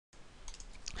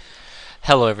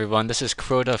Hello everyone, this is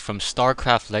Crota from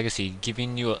StarCraft Legacy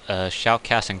giving you a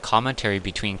shoutcast and commentary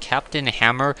between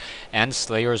CptHammer and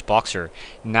SlayersBoxer.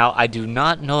 Now, I do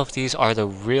not know if these are the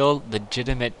real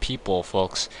legitimate people,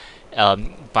 folks.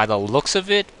 By the looks of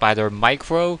it, by their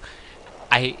micro,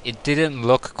 it didn't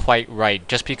look quite right,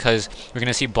 just because we're going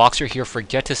to see Boxer here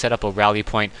forget to set up a rally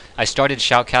point. I started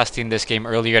shoutcasting this game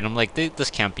earlier and I'm like, this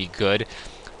can't be good.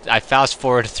 I fast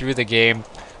forward through the game,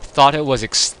 thought it was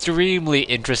extremely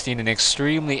interesting and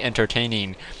extremely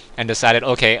entertaining, and decided,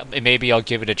 okay, maybe I'll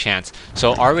give it a chance.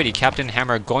 So already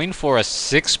CptHammer going for a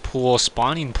 6-pool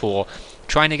spawning pool,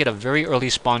 trying to get a very early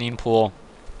spawning pool,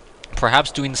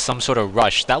 perhaps doing some sort of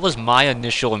rush. That was my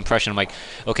initial impression. I'm like,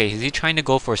 okay, is he trying to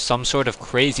go for some sort of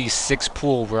crazy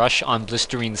 6-pool rush on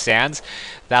Blistering Sands?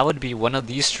 That would be one of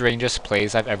the strangest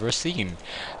plays I've ever seen.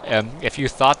 If you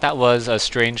thought that was a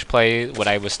strange play, what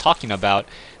I was talking about,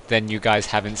 then you guys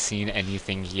haven't seen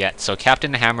anything yet. So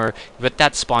CptHammer, with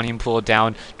that spawning pool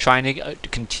down, trying to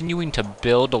continuing to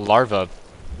build a larva,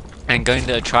 and going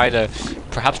to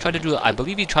perhaps try to do, I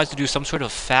believe he tries to do some sort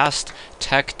of fast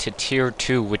tech to tier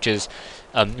 2, which is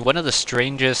one of the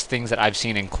strangest things that I've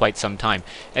seen in quite some time.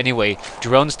 Anyway,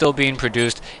 drones still being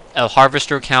produced, a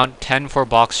harvester count, 10 for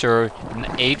Boxer,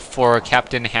 8 for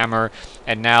CptHammer,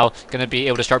 and now going to be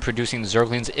able to start producing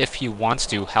Zerglings if he wants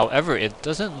to. However, it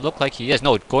doesn't look like he is.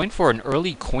 No, going for an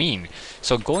early queen.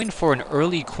 So going for an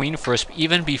early queen first,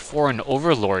 even before an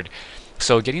overlord.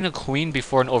 So getting a queen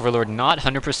before an overlord, not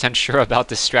 100% sure about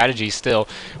this strategy still.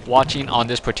 Watching on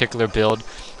this particular build,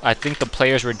 I think the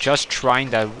players were just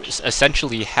trying to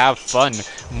essentially have fun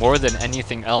more than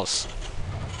anything else.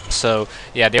 So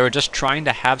yeah, they were just trying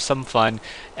to have some fun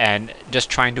and just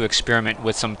trying to experiment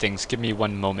with some things. Give me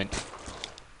one moment.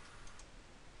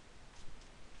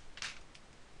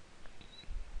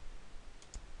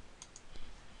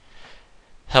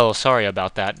 Hell, sorry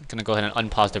about that. Gonna go ahead and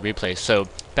unpause the replay. So,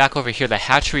 back over here, the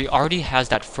hatchery already has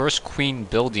that first queen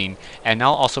building, and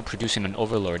now also producing an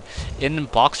overlord. In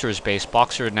Boxer's base,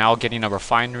 Boxer now getting a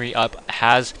refinery up,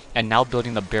 and now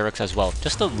building the barracks as well.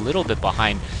 Just a little bit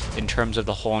behind in terms of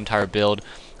the whole entire build,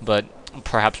 but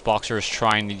perhaps Boxer is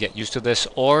trying to get used to this,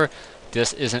 or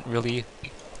this isn't really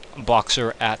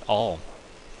Boxer at all.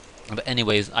 But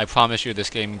anyways, I promise you this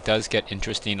game does get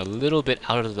interesting, a little bit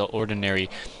out of the ordinary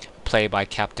play by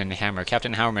CptHammer.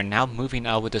 CptHammer now moving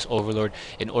out with this overlord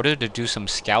in order to do some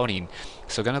scouting.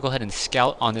 So gonna go ahead and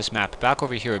scout on this map. Back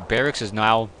over here, barracks is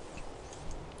now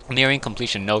nearing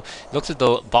completion. No, looks as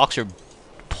though Boxer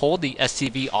pulled the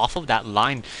SCV off of that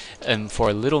line for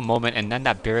a little moment, and then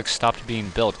that barracks stopped being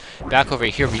built. Back over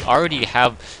here, we already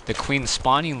have the queen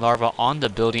spawning larva on the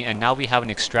building, and now we have an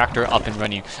extractor up and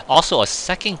running. Also, a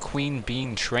second queen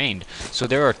being trained. So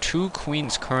there are 2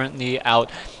 queens currently out.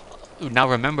 Now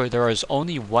remember, there is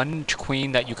only 1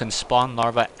 queen that you can spawn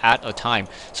larva at a time.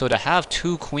 So to have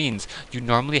 2 queens, you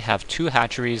normally have 2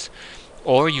 hatcheries,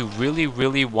 or you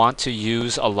really want to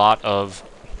use a lot of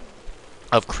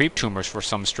creep tumors for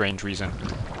some strange reason.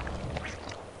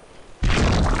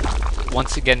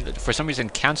 Once again, for some reason,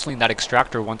 canceling that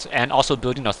extractor once, and also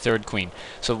building a 3rd queen.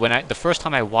 So when the first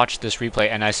time I watched this replay,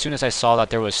 and as soon as I saw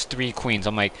that there was 3 queens,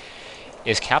 I'm like,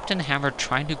 is CptHammer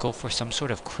trying to go for some sort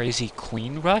of crazy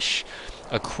queen rush?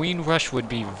 A queen rush would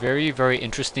be very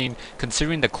interesting,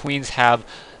 considering the queens have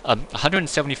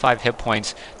 175 hit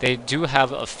points. They do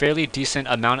have a fairly decent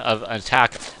amount of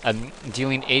attack,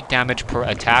 dealing 8 damage per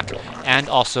attack, and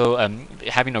also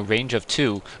having a range of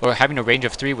 2, or having a range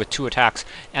of 3 with 2 attacks.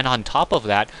 And on top of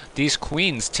that, these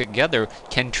queens together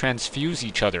can transfuse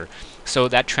each other. So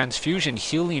that transfusion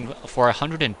healing for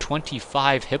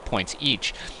 125 hit points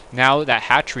each. Now that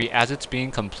hatchery, as it's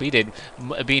being completed,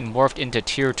 being morphed into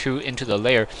tier 2 into the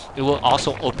lair, it will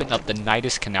also open up the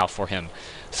Nidus Canal for him.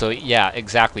 So yeah,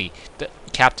 exactly. The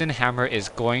CptHammer is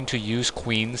going to use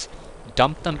queens,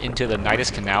 dump them into the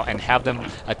Nidus Canal, and have them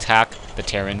attack the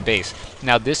Terran base.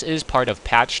 Now this is part of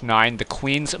patch 9. The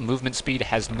queen's movement speed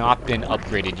has not been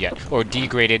upgraded yet, or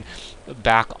degraded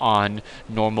back on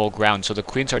normal ground. So the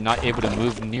queens are not able to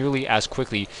move nearly as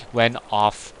quickly when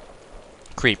off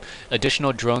creep.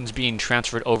 Additional drones being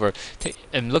transferred over.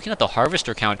 And looking at the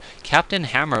harvester count,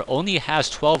 CptHammer only has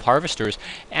 12 harvesters,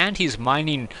 and he's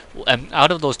mining, out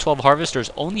of those 12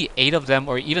 harvesters, only 8 of them,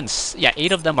 or even, yeah,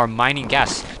 8 of them are mining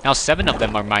gas. Now 7 of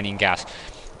them are mining gas.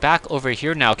 Back over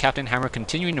here now, CptHammer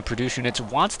continuing to produce units,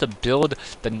 wants to build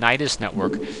the Nidus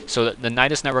network. So the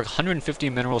Nidus network,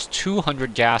 150 minerals,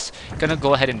 200 gas. Gonna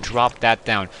go ahead and drop that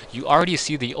down. You already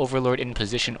see the overlord in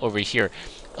position over here.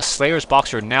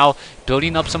 SlayersBoxer now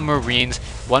building up some Marines,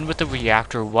 one with the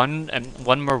reactor, one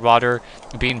Marauder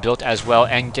being built as well,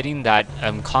 and getting that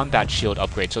combat shield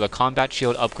upgrade. So the combat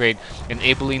shield upgrade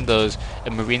enabling those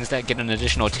Marines that get an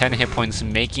additional 10 hit points,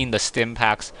 making the stim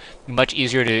packs much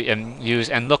easier to use.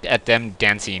 And look at them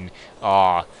dancing.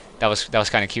 Aw. That was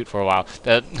kind of cute for a while.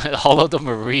 All of the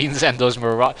Marines and those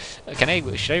Marauders.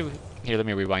 Here, let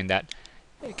me rewind that.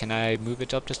 Can I move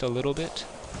it up just a little bit?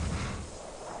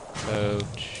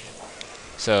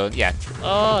 So yeah.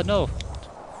 Oh no!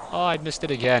 Oh, I missed it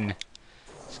again.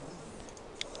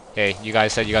 Hey, you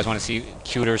guys said you guys want to see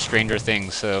cuter, stranger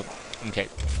things, so okay.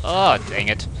 Oh, dang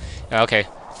it. Okay,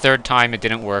 third time it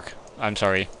didn't work. I'm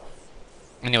sorry.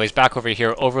 Anyways, back over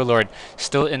here, Overlord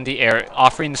still in the air,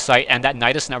 offering sight, and that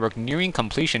Nidus network nearing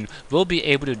completion will be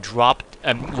able to drop,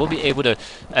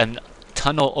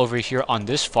 tunnel over here on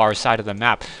this far side of the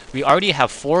map. We already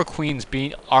have 4 queens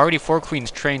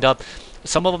trained up.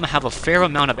 Some of them have a fair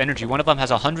amount of energy. One of them has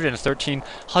 113,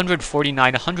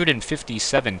 149,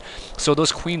 157. So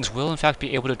those queens will in fact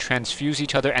be able to transfuse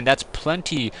each other, and that's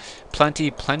plenty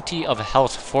of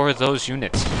health for those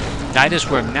units.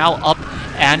 Nidus Worm now up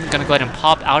and gonna go ahead and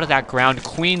pop out of that ground.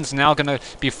 Queens now gonna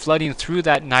be flooding through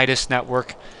that Nidus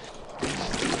network,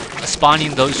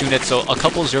 spawning those units. So a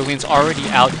couple Zerglings already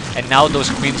out, and now those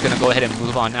queens gonna go ahead and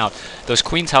move on out. Those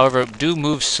queens, however, do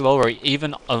move slower,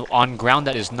 even on ground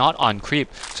that is not on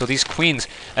creep. So these queens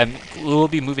will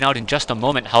be moving out in just a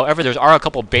moment. However, there are a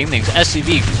couple banelings.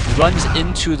 SCV runs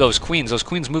into those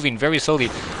queens moving very slowly.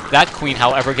 That queen,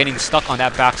 however, getting stuck on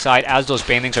that backside as those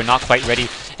banelings are not quite ready.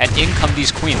 And in come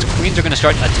these queens. Queens are going to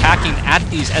start attacking at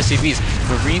these SCVs.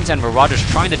 Marines and Marauders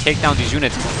trying to take down these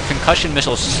units. Concussion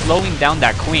missiles slowing down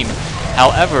that queen.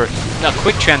 However, a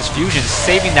quick transfusion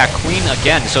saving that queen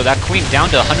again. So that queen down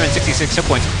to 166 hit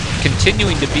points,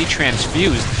 continuing to be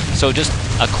transfused. So just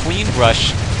a queen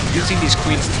rush, using these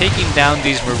queens, taking down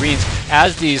these Marines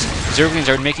as these Zerglings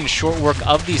are making short work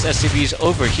of these SCVs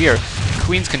over here.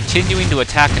 Queens continuing to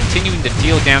attack, continuing to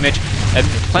deal damage, and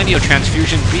plenty of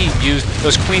transfusion being used.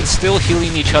 Those queens still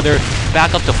healing each other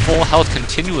back up to full health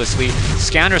continuously.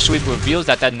 Scanner sweep reveals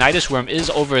that that Nidus Worm is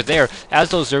over there, as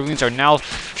those Zerglings are now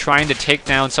trying to take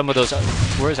down some of those...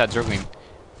 where is that Zergling?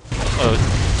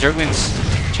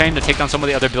 Zerglings trying to take down some of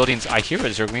the other buildings. I hear a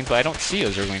Zergling, but I don't see a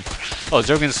Zergling. Oh,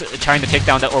 Zerglings trying to take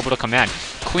down that orbital command.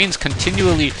 Queens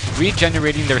continually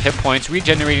regenerating their hit points,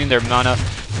 regenerating their mana,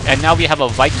 and now we have a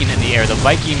Viking in the air. The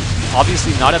Viking,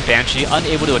 obviously not a Banshee,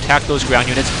 unable to attack those ground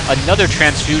units. Another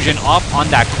transfusion off on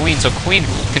that Queen, so Queen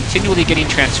continually getting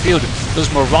transfused.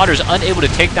 Those Marauders unable to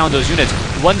take down those units.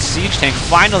 One Siege Tank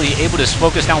finally able to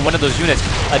focus down one of those units.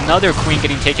 Another Queen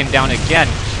getting taken down again.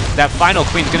 That final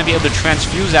Queen is going to be able to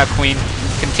transfuse that Queen,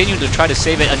 continue to try to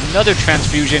save it. Another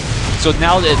transfusion. So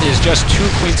now it is just 2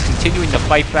 Queens continuing to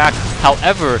fight back.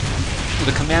 However,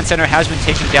 the command center has been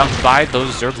taken down by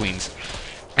those Zerglings.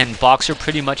 And Boxer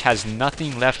pretty much has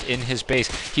nothing left in his base.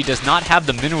 He does not have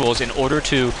the minerals in order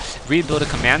to rebuild a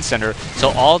command center, so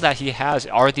all that he has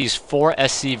are these 4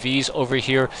 SCVs over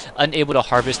here, unable to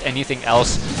harvest anything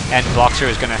else, and Boxer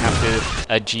is going to have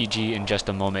to GG in just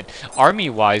a moment.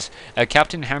 Army-wise,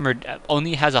 CptHammer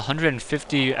only has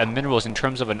 150 minerals in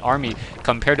terms of an army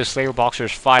compared to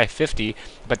SlayersBoxer's 550,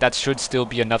 but that should still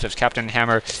be enough if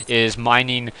CptHammer is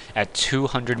mining at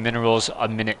 200 minerals a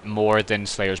minute more than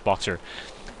SlayersBoxer.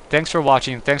 Thanks for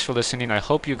watching, thanks for listening. I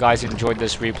hope you guys enjoyed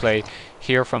this replay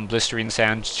here from Blistering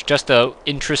Sands. Just a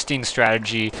interesting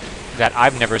strategy that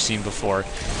I've never seen before.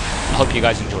 I hope you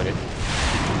guys enjoyed it.